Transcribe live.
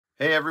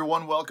Hey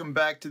everyone, welcome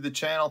back to the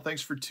channel.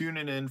 Thanks for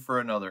tuning in for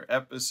another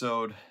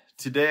episode.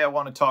 Today I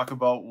want to talk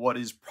about what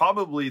is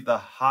probably the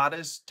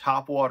hottest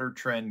topwater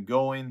trend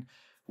going.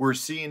 We're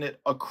seeing it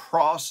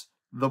across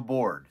the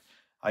board.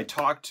 I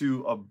talked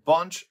to a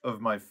bunch of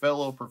my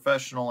fellow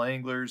professional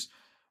anglers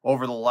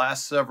over the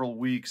last several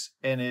weeks,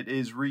 and it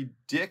is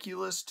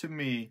ridiculous to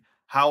me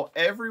how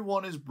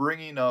everyone is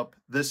bringing up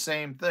the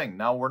same thing.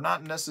 Now, we're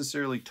not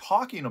necessarily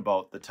talking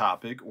about the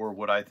topic or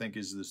what I think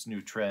is this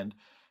new trend,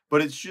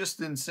 but it's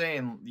just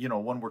insane,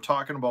 when we're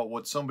talking about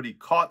what somebody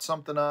caught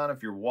something on.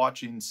 If you're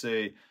watching,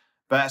 say,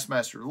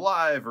 Bassmaster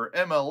Live or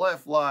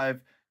MLF Live,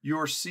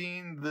 you're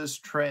seeing this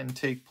trend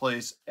take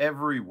place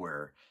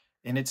everywhere.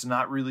 And it's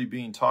not really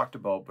being talked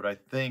about, but I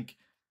think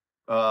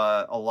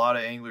a lot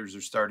of anglers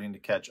are starting to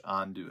catch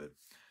on to it.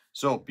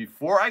 So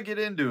before I get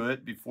into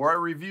it, before I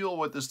reveal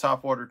what this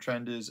topwater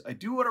trend is, I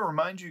do want to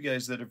remind you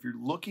guys that if you're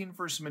looking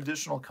for some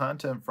additional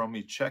content from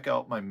me, check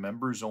out my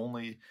members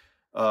only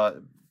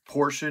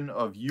portion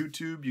of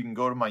YouTube. You can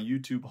go to my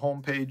YouTube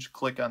homepage,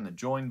 click on the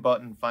join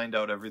button, find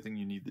out everything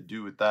you need to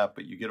do with that.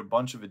 But you get a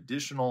bunch of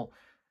additional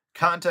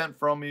content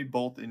from me,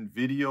 both in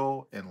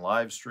video and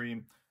live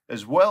stream,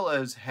 as well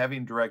as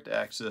having direct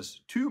access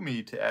to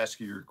me to ask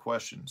you your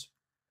questions.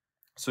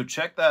 So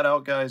check that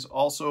out, guys.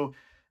 Also,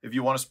 if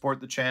you want to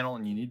support the channel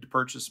and you need to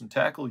purchase some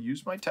tackle,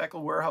 use my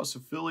Tackle Warehouse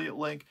affiliate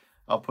link.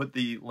 I'll put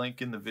the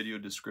link in the video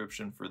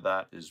description for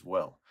that as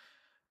well.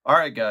 All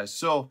right, guys.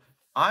 So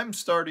I'm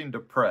starting to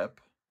prep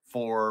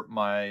for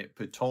my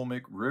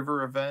Potomac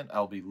River event.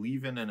 I'll be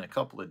leaving in a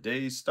couple of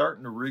days,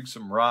 starting to rig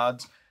some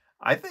rods.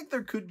 I think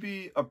there could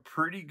be a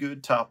pretty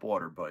good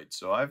topwater bite.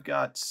 So I've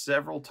got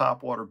several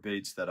topwater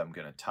baits that I'm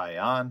going to tie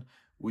on.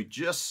 We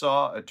just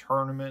saw a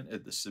tournament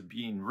at the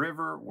Sabine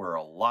River where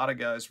a lot of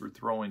guys were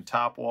throwing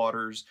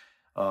topwaters,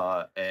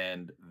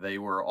 and they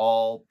were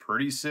all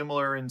pretty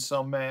similar in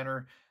some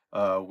manner.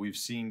 We've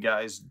seen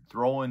guys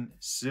throwing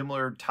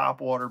similar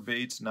topwater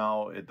baits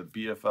now at the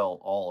BFL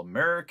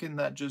All-American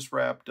that just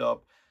wrapped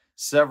up,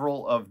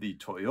 several of the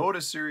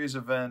Toyota Series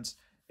events,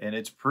 and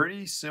it's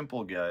pretty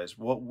simple, guys.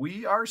 What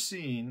we are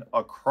seeing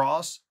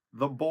across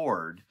the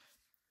board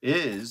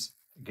is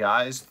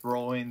guys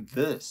throwing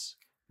this.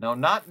 Now,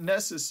 not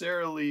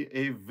necessarily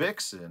a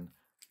Vixen,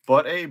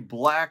 but a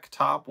black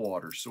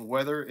topwater. So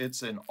whether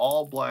it's an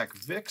all-black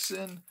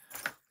Vixen,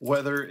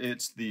 whether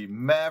it's the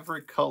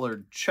Maverick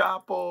colored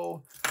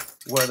Chapo,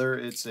 whether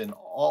it's an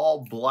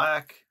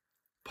all-black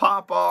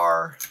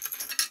Popar,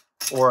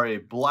 or a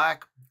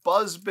black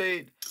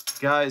buzzbait,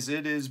 guys,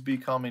 it is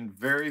becoming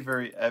very,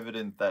 very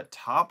evident that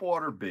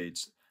topwater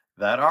baits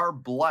that are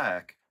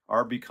black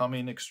are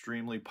becoming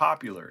extremely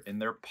popular.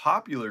 And they're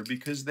popular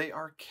because they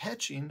are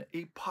catching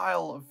a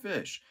pile of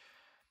fish.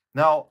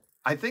 Now,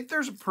 I think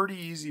there's a pretty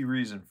easy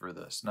reason for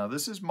this. Now,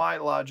 this is my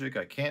logic.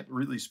 I can't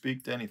really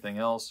speak to anything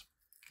else.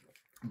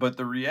 But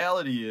the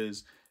reality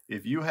is,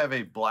 if you have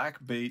a black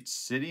bait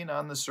sitting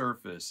on the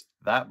surface,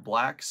 that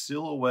black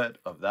silhouette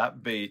of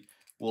that bait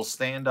will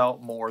stand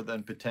out more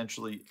than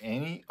potentially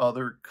any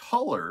other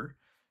color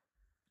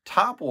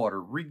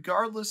topwater,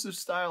 regardless of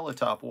style of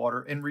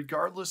topwater and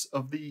regardless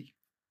of the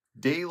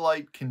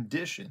daylight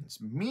conditions.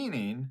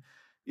 Meaning,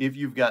 if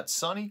you've got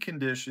sunny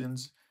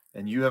conditions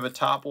and you have a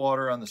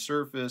topwater on the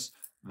surface,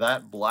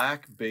 that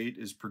black bait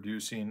is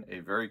producing a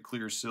very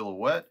clear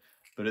silhouette.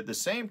 But at the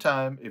same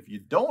time, if you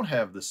don't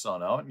have the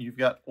sun out and you've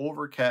got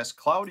overcast,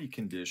 cloudy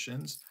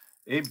conditions,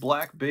 a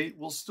black bait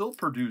will still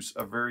produce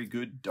a very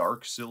good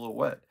dark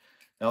silhouette.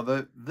 Now,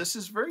 this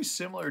is very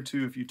similar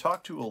to if you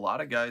talk to a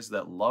lot of guys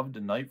that love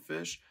to night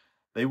fish,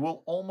 they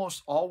will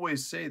almost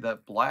always say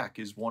that black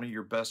is one of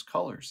your best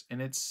colors.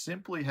 And it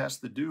simply has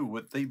to do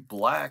with the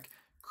black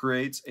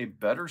creates a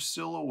better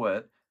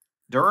silhouette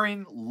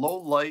during low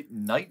light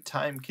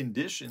nighttime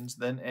conditions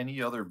than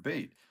any other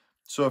bait.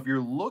 So if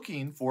you're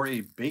looking for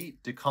a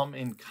bait to come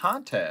in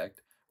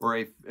contact, or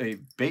a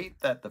bait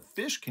that the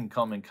fish can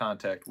come in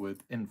contact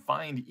with and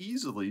find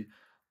easily,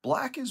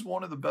 black is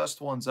one of the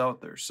best ones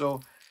out there. So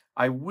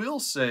I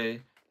will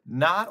say,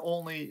 not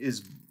only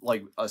is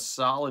like a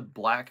solid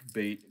black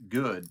bait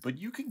good, but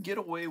you can get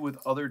away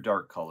with other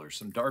dark colors,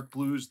 some dark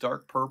blues,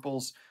 dark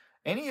purples.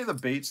 Any of the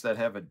baits that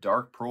have a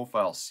dark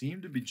profile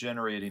seem to be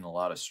generating a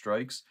lot of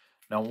strikes.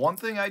 Now, one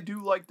thing I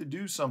do like to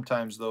do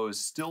sometimes, though,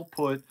 is still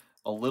put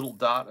a little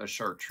dot of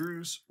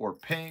chartreuse or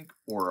pink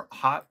or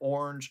hot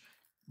orange,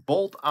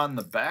 both on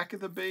the back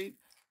of the bait,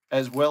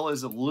 as well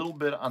as a little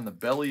bit on the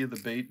belly of the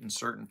bait in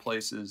certain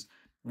places,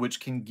 which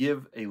can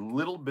give a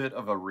little bit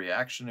of a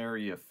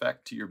reactionary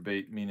effect to your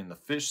bait, meaning the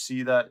fish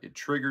see that, it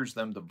triggers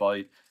them to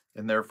bite,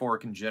 and therefore it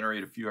can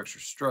generate a few extra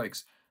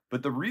strikes.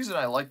 But the reason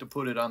I like to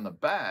put it on the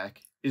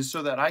back is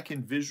so that I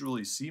can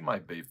visually see my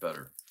bait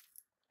better.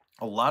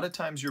 A lot of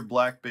times your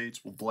black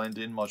baits will blend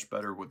in much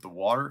better with the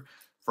water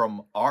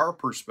from our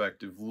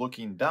perspective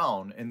looking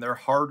down, and they're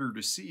harder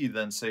to see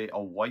than, say,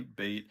 a white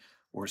bait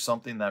or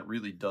something that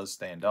really does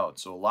stand out.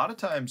 So a lot of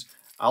times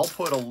I'll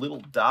put a little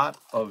dot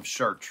of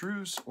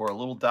chartreuse or a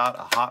little dot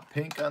of hot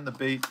pink on the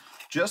bait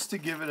just to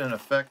give it an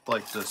effect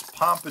like this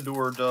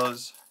pompadour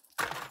does.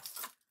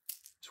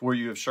 It's to where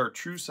you have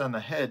chartreuse on the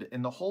head.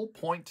 And the whole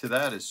point to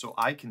that is so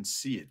I can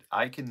see it.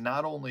 I can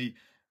not only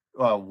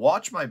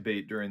watch my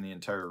bait during the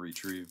entire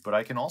retrieve, but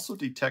I can also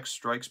detect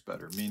strikes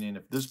better, meaning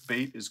if this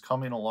bait is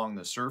coming along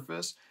the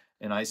surface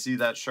and I see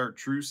that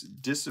chartreuse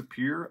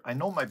disappear, I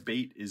know my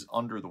bait is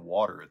under the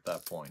water at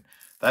that point.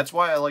 That's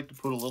why I like to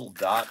put a little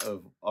dot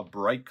of a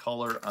bright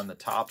color on the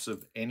tops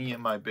of any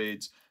of my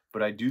baits,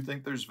 but I do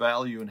think there's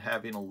value in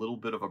having a little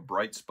bit of a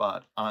bright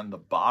spot on the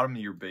bottom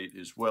of your bait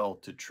as well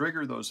to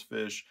trigger those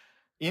fish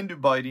into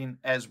biting,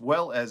 as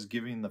well as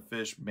giving the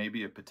fish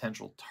maybe a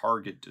potential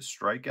target to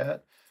strike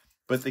at.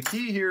 But the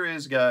key here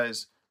is,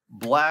 guys,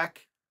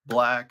 black,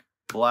 black,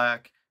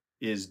 black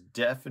is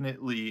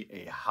definitely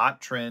a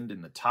hot trend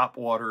in the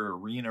topwater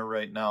arena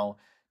right now,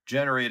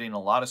 generating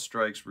a lot of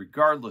strikes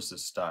regardless of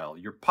style.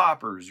 Your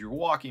poppers, your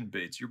walking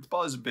baits, your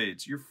buzz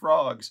baits, your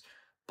frogs.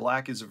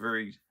 Black is a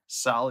very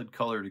solid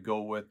color to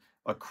go with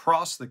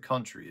across the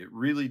country. It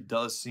really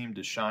does seem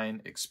to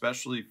shine,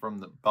 especially from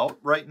the about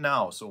right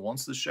now. So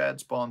once the shad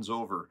spawn's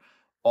over,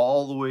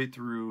 all the way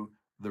through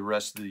the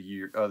rest of the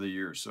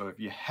year. So if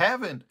you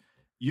haven't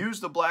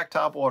used the black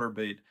topwater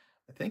bait,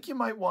 I think you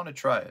might want to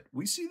try it.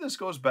 We see this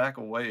goes back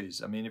a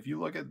ways. I mean, if you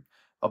look at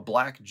a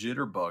black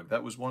jitterbug,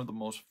 that was one of the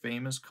most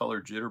famous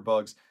colored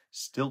jitterbugs,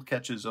 still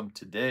catches them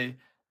today.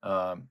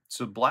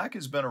 So black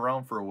has been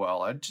around for a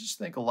while. I just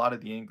think a lot of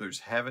the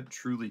anglers haven't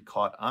truly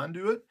caught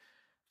onto it.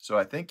 So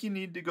I think you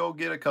need to go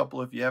get a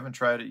couple if you haven't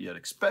tried it yet,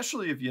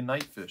 especially if you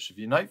night fish. If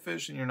you night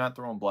fish and you're not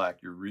throwing black,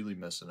 you're really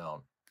missing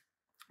out.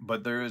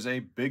 But there is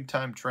a big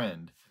time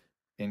trend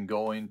in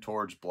going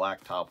towards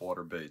black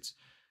topwater baits.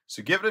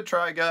 So give it a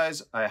try,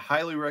 guys. I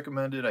highly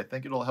recommend it. I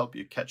think it'll help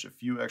you catch a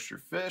few extra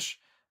fish.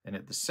 And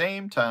at the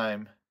same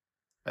time,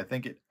 I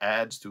think it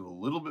adds to a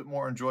little bit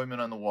more enjoyment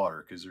on the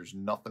water because there's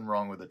nothing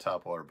wrong with a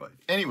topwater bite.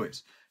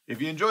 Anyways,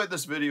 if you enjoyed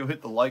this video,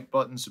 hit the like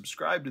button,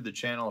 subscribe to the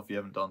channel if you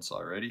haven't done so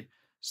already.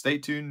 Stay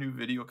tuned, new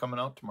video coming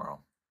out tomorrow.